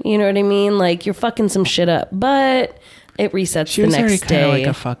sister. You know what I mean? Like, you're fucking some shit up. But it resets She the was already next kind of day. like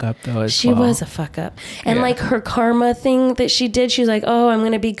a fuck up, though, as She well. was a fuck up. And Yeah. like her karma thing that she did, she was like, oh, I'm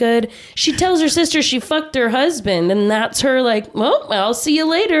going to be good. She tells her sister she fucked her husband. And that's her like, well, I'll see you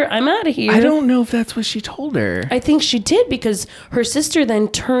later. I'm out of here. I don't know if that's what she told her. I think she did, because her sister then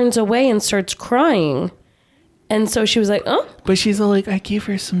turns away and starts crying. And so she was like, oh, But she's all like, I gave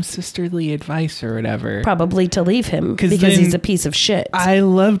her some sisterly advice or whatever. probably to leave him 'Cause because then he's a piece of shit. I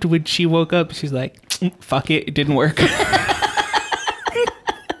loved when she woke up. She's like, fuck it. It didn't work.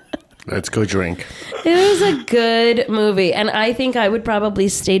 Let's go drink. It was a good movie, and I think I would probably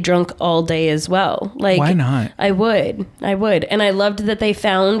stay drunk all day as well. Like, Why not? I would, and I loved that they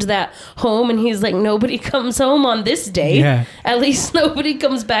found that home, and he's like, nobody comes home on this day. Yeah. At least nobody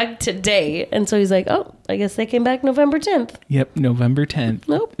comes back today, and so he's like, oh, I guess they came back November 10th. Yep, November 10th.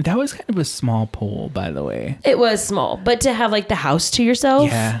 Nope. That was kind of a small poll, by the way. It was small, but to have like the house to yourself,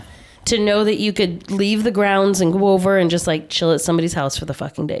 Yeah. to know that you could leave the grounds and go over and just like chill at somebody's house for the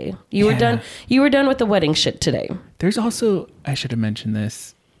fucking day. You were Yeah. done. You were done with the wedding shit today. There's also, I should have mentioned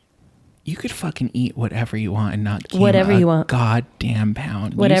this. You could fucking eat whatever you want and not gain Whatever a you want. goddamn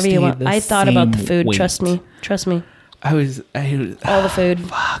pound. Whatever you stayed want. the I thought about the same food. weight. Trust me. I was All the food.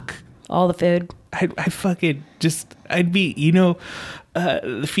 fuck. All the food. I fucking just, I'd be, you know,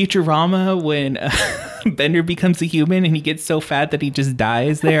 the Futurama when Bender becomes a human and he gets so fat that he just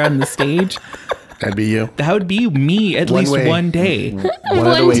dies there on the stage. That'd be you. That would be me at One least way. one day. One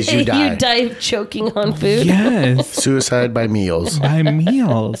of the ways you die. You die choking on food. Yes. Suicide by meals. By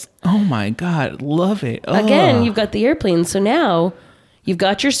meals. Oh my God. Love it. Again, Ugh. you've got the airplane. So now you've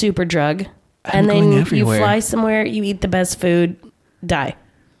got your super drug. I'm and then going you everywhere. fly somewhere, you eat the best food, die.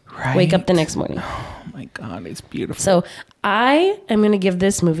 Right? Wake up the next morning. Oh my God. It's beautiful. So I am going to give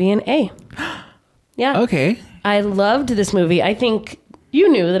this movie an A. Yeah. Okay. I loved this movie. I think you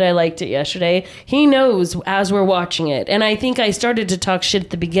knew that I liked it yesterday. He knows as we're watching it. And I think I started to talk shit at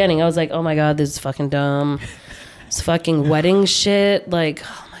the beginning. I was like, oh my God, this is fucking dumb. It's fucking wedding shit. Like,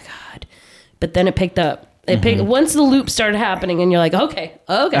 oh my God. But then it picked up. It picked, once the loop started happening and you're like, okay.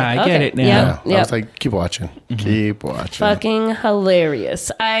 I get it now. Yep, I yep. was like, keep watching. Keep watching. Fucking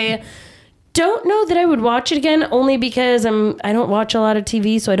hilarious. I don't know that I would watch it again, only because I don't watch a lot of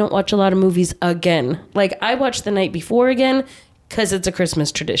TV, so I don't watch a lot of movies again. Like, I watched The Night Before again. because it's a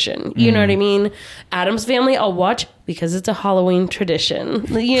Christmas tradition. You know what I mean? Addams Family, I'll watch because it's a Halloween tradition.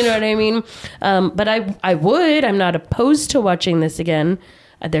 You know what I mean? But I'm not opposed to watching this again.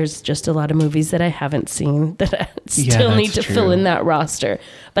 There's just a lot of movies that I haven't seen that I still need to fill in that roster.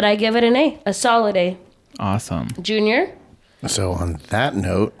 But I give it an A, a solid A. Awesome. Junior? So on that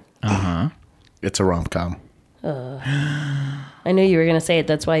note, it's a rom-com. I knew you were going to say it.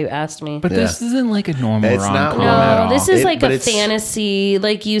 That's why you asked me. But this isn't like a normal It's not rom-com at all. This is like but a it's- fantasy,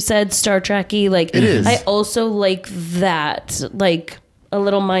 like you said, Star Trek-y. Like, It is. I also like that, like a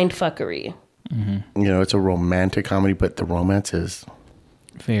little mind fuckery. You know, it's a romantic comedy, but the romance is,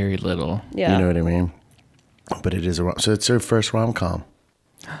 Very little. Yeah. you know what I mean? But it is so it's her first rom-com.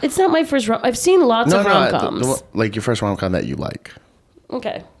 It's not my first I've seen lots of rom-coms. Like your first rom-com that you like.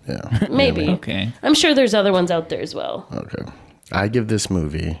 Okay. Yeah. Maybe. Okay. I'm sure there's other ones out there as well. Okay. I give this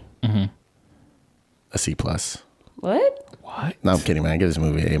movie a C+. What? What? No, I'm kidding, man. I give this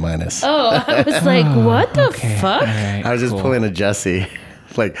movie A-. Oh, I was like, what the fuck? All right, I was just cool. pulling a Jesse.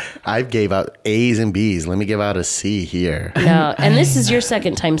 Like, I gave out A's and B's. Let me give out a C here. No, and this is your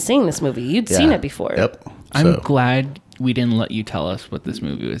second time seeing this movie. You'd seen Yeah. it before. Yep. I'm So, glad we didn't let you tell us what this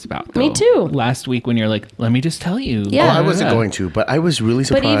movie was about. Me though. too. Last week when you're like, let me just tell you. Yeah. I wasn't going to, but I was really But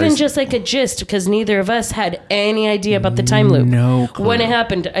surprised. even just like a gist, because neither of us had any idea about the time loop. No clue. When it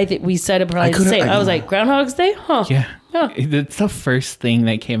happened, I think we said it probably the couldn't- same. I was like, Groundhog's Day? Huh. Yeah. Yeah. It's the first thing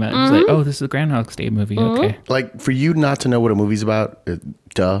that came out. It was like, oh, this is a Groundhog's Day movie. Okay. like, for you not to know what a movie's about,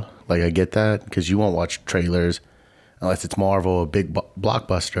 duh. Like, I get that, because you won't watch trailers unless it's Marvel, a big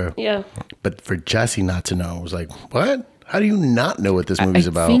blockbuster. Yeah. But for Jesse not to know, I was like, what? How do you not know what this movie's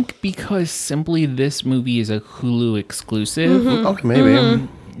I about? think because simply this movie is a Hulu exclusive. Mm-hmm. Okay, maybe.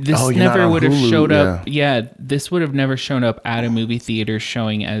 This Oh, you're not never on would have Hulu, showed up. Yeah, this would have never shown up at a movie theater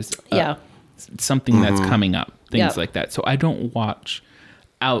showing as Yeah. something that's coming up, things Yeah. like that. So I don't watch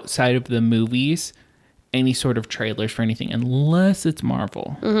outside of the movies any sort of trailers for anything unless it's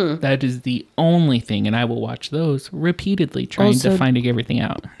Marvel. Mm-hmm. That is the only thing, and I will watch those repeatedly, trying Also- to find everything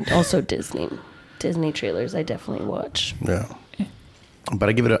out. Also Disney. Disney trailers I definitely watch. Yeah. But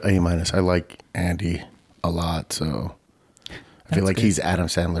I give it an A-. I like Andy a lot, so I feel like good. he's Adam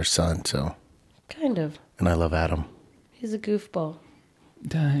Sandler's son, so. Kind of. And I love Adam. He's a goofball.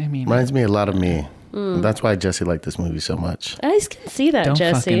 I mean, Reminds me a lot of me. That's why Jesse liked this movie so much. I just can see that, don't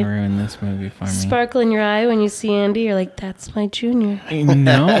Jesse. fucking ruin this movie for me. Sparkle in your eye when you see Andy. You're like, that's my junior.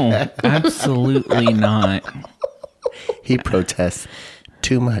 No, absolutely not. He protests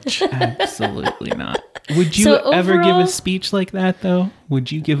too much. Absolutely not. Would you So ever give overall- a speech like that, though?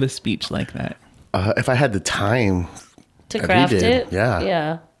 Would you give a speech like that? If I had the time, To If he craft did, it? yeah.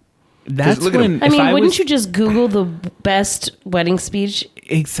 Yeah. That's look at when. him. I if mean, wouldn't was- you just Google the best wedding speech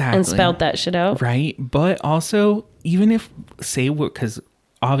exactly and spout that shit out? right? But also, even if say we're because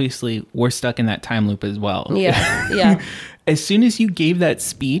obviously we're stuck in that time loop as well. Yeah. Yeah. As soon as you gave that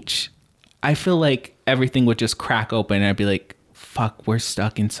speech, I feel like everything would just crack open, and I'd be like, "Fuck, we're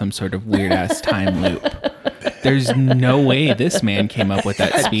stuck in some sort of weird ass time loop." There's no way this man came up with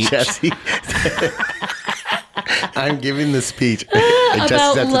that speech. Jesse. I'm giving the speech. And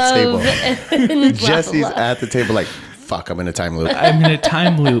Jesse's at the table. and Jesse's love. at the table like, fuck, I'm in a time loop. I'm in a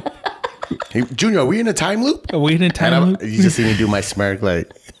time loop. Hey, Junior, are we in a time loop? Are we in a And time loop? you just see me do my smirk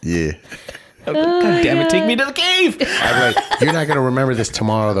like, yeah. God damn it, take me to the cave! I'm like, you're not going to remember this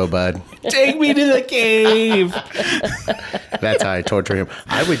tomorrow though, bud. Take me to the cave! That's how I torture him.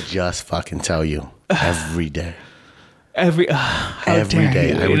 I would just fucking tell you every day. Every Every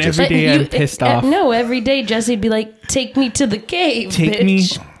day, I would And just- every day I'm pissed off. No, every day Jesse'd be like, take me to the cave, Take bitch. me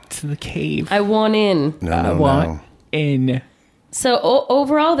to the cave. I want in. No, I no, want no. in. So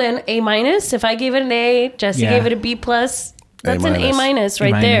overall then, A-. If I gave it an A, Jesse Yeah. gave it a B+. That's an A-. A-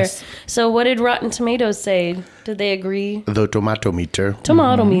 right there. A-. So what did Rotten Tomatoes say? Did they agree? The tomato meter,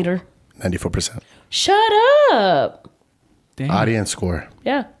 Tomato meter. 94%. Shut up. Damn. Audience score,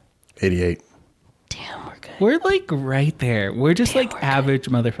 Yeah. 88. Damn, we're good. We're like right there. We're just like average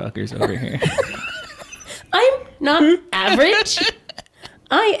motherfuckers over here. I'm not average.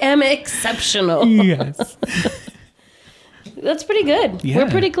 I am exceptional. Yes. That's pretty good. Yeah. We're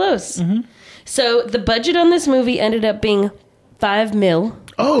pretty close. So the budget on this movie ended up being $5 million.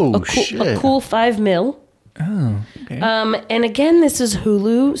 Oh, A shit. cool $5 million. Oh, okay. And again, this is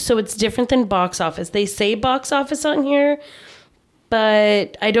Hulu, so it's different than box office. They say box office on here,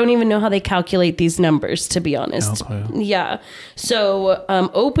 but I don't even know how they calculate these numbers, to be honest. No clue. Yeah. So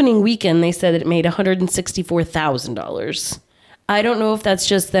opening weekend, they said that it made $164,000. I don't know if that's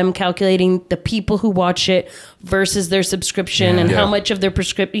just them calculating the people who watch it versus their subscription and Yeah. how much of their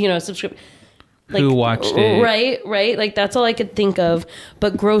subscription. Who watched it? Right. Like that's all I could think of.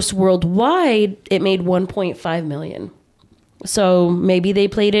 But gross worldwide, it made 1.5 million. So maybe they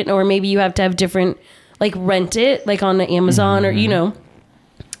played it, or maybe you have to have different, like rent it, like on the Amazon, or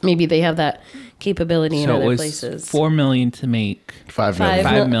maybe they have that capability in So it other was places. 4 million to make. 5 million.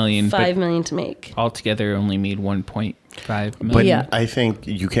 5 million, but- 5 million to make. Altogether, only made 1.5 But million. Yeah. I think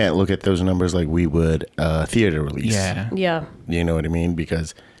you can't look at those numbers like we would theater release. Yeah. Yeah. You know what I mean?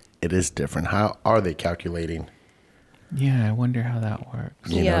 Because it is different. How are they calculating? Yeah, I wonder how that works.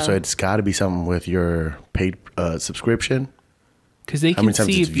 You know, so it's got to be something with your paid subscription. Because they How many can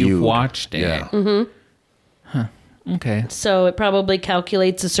times see it's if you've viewed. watched it. Yeah. Okay. So it probably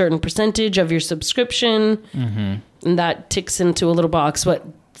calculates a certain percentage of your subscription, and that ticks into a little box. What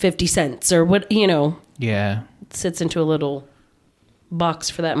 50 cents or what Yeah. sits into a little box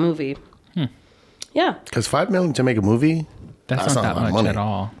for that movie. Yeah. Because 5 million to make a movie, That's not a that lot of much money. at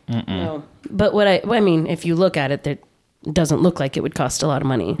all. No. But what I mean, if you look at it, that doesn't look like it would cost a lot of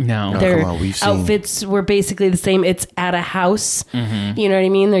money. No. No. Their come on, we've seen- outfits were basically the same. It's at a house. Mm-hmm. You know what I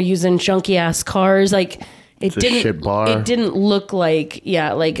mean? They're using junky ass cars. Like it a didn't. shit bar. It didn't look like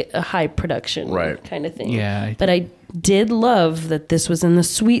like a high production Right. kind of thing. Yeah. But I did love that this was in the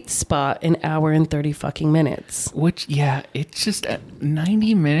sweet spot, an hour and 30 fucking minutes. Which, yeah, it's just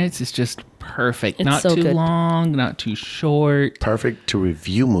 90 minutes is just perfect. It's Not so too good. long, not too short. perfect to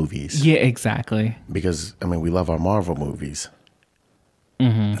review movies. Yeah, exactly. Because, I mean, we love our Marvel movies.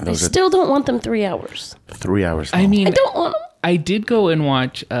 Mm-hmm. And I those still don't want them 3 hours. are 3 hours I long. mean, I don't want them. I did go and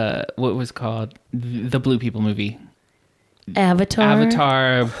watch what was called the Blue People movie.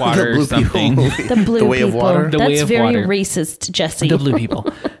 Avatar, water, Blue People something. movie. The blue The Way of people. Water? The That's Way of very Water. racist, Jesse. The Blue People.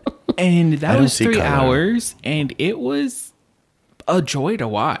 And I that don't was see 3 color. hours, and it was a joy to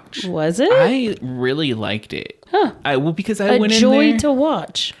watch. Was it? I really liked it. Huh. Because I A went in joy there. to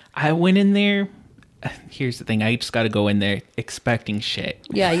watch. I went in there. Here's the thing. I just got to go in there expecting shit.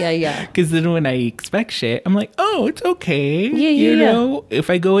 Yeah. Because then when I expect shit, I'm like, oh, it's okay. Yeah. You know, if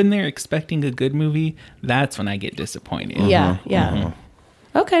I go in there expecting a good movie, that's when I get disappointed. Yeah.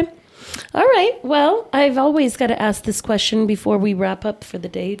 Mm-hmm. Okay. All right. Well, I've always got to ask this question before we wrap up for the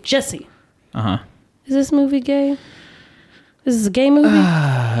day. Jesse, Uh-huh. is this movie gay? Is this a gay movie?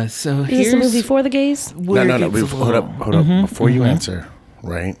 So Is here's this a movie for the gays? where No. it gets a Hold little- up. Before you answer,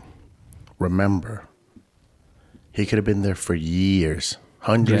 right? Remember, he could have been there for years,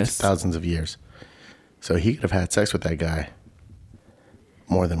 hundreds Yes. of thousands of years. So he could have had sex with that guy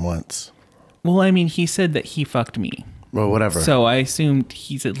more than once. Well, I mean, he said that he fucked me. Well, whatever. So I assumed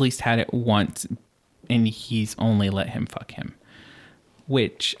he's at least had it once, and he's only let him fuck him.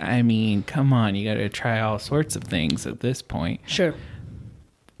 Which, I mean, come on, you got to try all sorts of things at this point. Sure.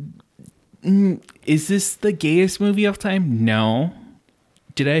 Is this the gayest movie of time? No.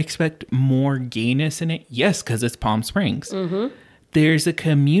 Did I expect more gayness in it? Yes, because it's Palm Springs. Mm-hmm. There's a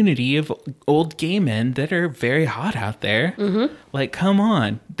community of old gay men that are very hot out there. Mm-hmm. Like, come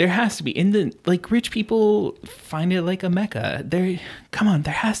on. There has to be. Rich people find it like a mecca. Come on,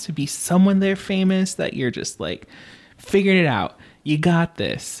 there has to be someone there famous that you're just like, figuring it out. You got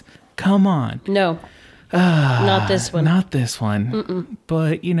this. Come on. No. Not this one. Not this one. Mm-mm.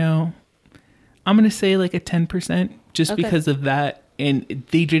 But, I'm going to say like a 10% just Okay. because of that. And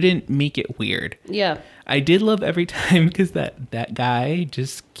they didn't make it weird. Yeah. I did love every time because that guy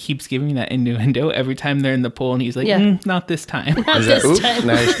just keeps giving me that innuendo every time they're in the pool. And he's like, Yeah. Not this time. Not Is that, this oops, time.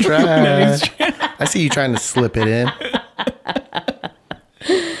 nice try. I see you trying to slip it in.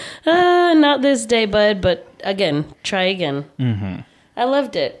 Not this day, bud. But again, try again. Mm-hmm. I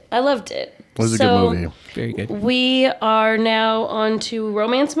loved it. It was a good movie. Very good. We are now on to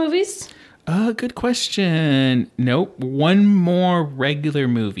romance movies. Good question. Nope. One more regular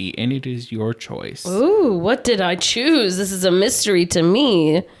movie, and it is your choice. Ooh, what did I choose? This is a mystery to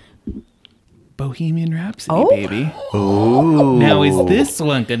me. Bohemian Rhapsody, Oh. baby. Ooh. Now, is this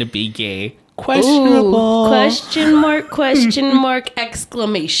one going to be gay? Ooh, Questionable. question mark,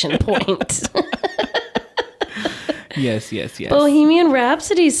 exclamation point. Yes. Bohemian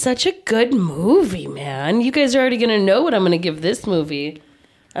Rhapsody is such a good movie, man. You guys are already going to know what I'm going to give this movie.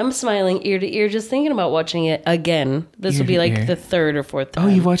 I'm smiling ear to ear just thinking about watching it again. This will Ear be to like ear. the third or fourth Oh, time.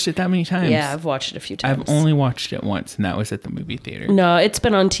 you've watched it that many times? Yeah, I've watched it a few times. I've only watched it once, and that was at the movie theater. No, it's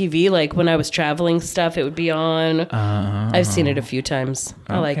been on TV. Like when I was traveling stuff, it would be on. I've seen it a few times.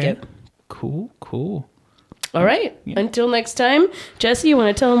 I like Okay. it. Cool. All right. Until next time, Jesse, you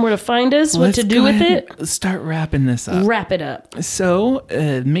want to tell them where to find us, what to do go with ahead it? and start wrapping this up. Wrap it up. So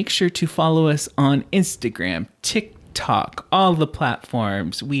make sure to follow us on Instagram, TikTok, all the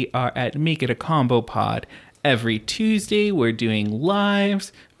platforms. We are at Make It a Combo Pod. Every Tuesday, we're doing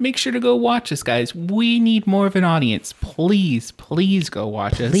lives. Make sure to go watch us, guys. We need more of an audience. Please, please go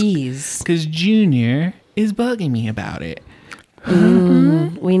watch us. Please. Because Junior is bugging me about it.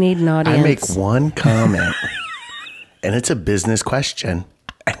 We need an audience. I make one comment, and it's a business question,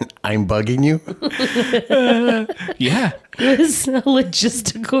 and I'm bugging you. Yeah. It's a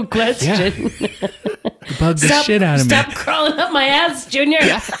logistical question. Bug the shit out of me. Stop crawling up my ass, Junior.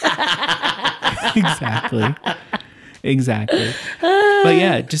 Exactly. But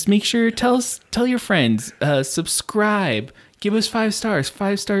yeah, just make sure, tell your friends, subscribe, give us 5 stars.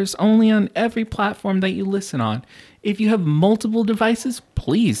 5 stars only on every platform that you listen on. If you have multiple devices,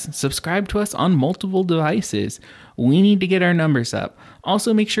 please subscribe to us on multiple devices. We need to get our numbers up.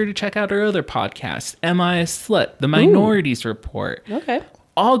 Also, make sure to check out our other podcasts, MIS Slut, The Minorities Report. Okay.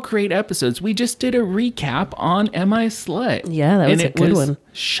 All great episodes. We just did a recap on MIS Slut. Yeah, that was a good one.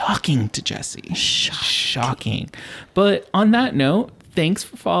 Shocking to Jesse. Shocking. But on that note, thanks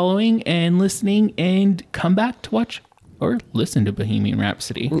for following and listening, and come back to watch or listen to Bohemian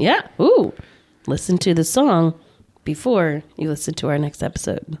Rhapsody. Yeah. Ooh. Listen to the song before you listen to our next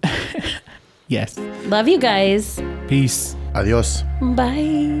episode. Yes. Love you guys. Peace. Adios.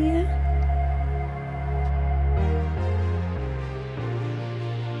 Bye.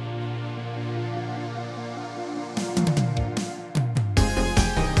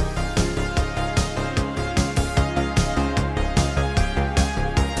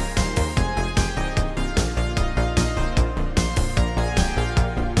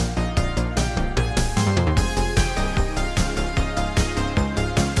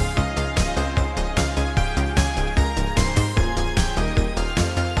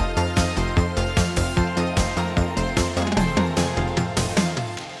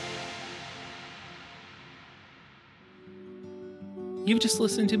 You've just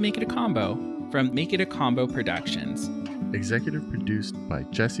listened to Make It a Combo from Make It a Combo Productions. Executive produced by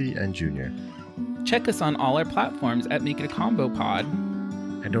Jesse and Junior. Check us on all our platforms at Make It a Combo Pod.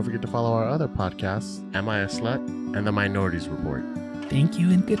 And don't forget to follow our other podcasts, MIS Slut and The Minorities Report. Thank you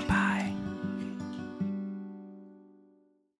and goodbye.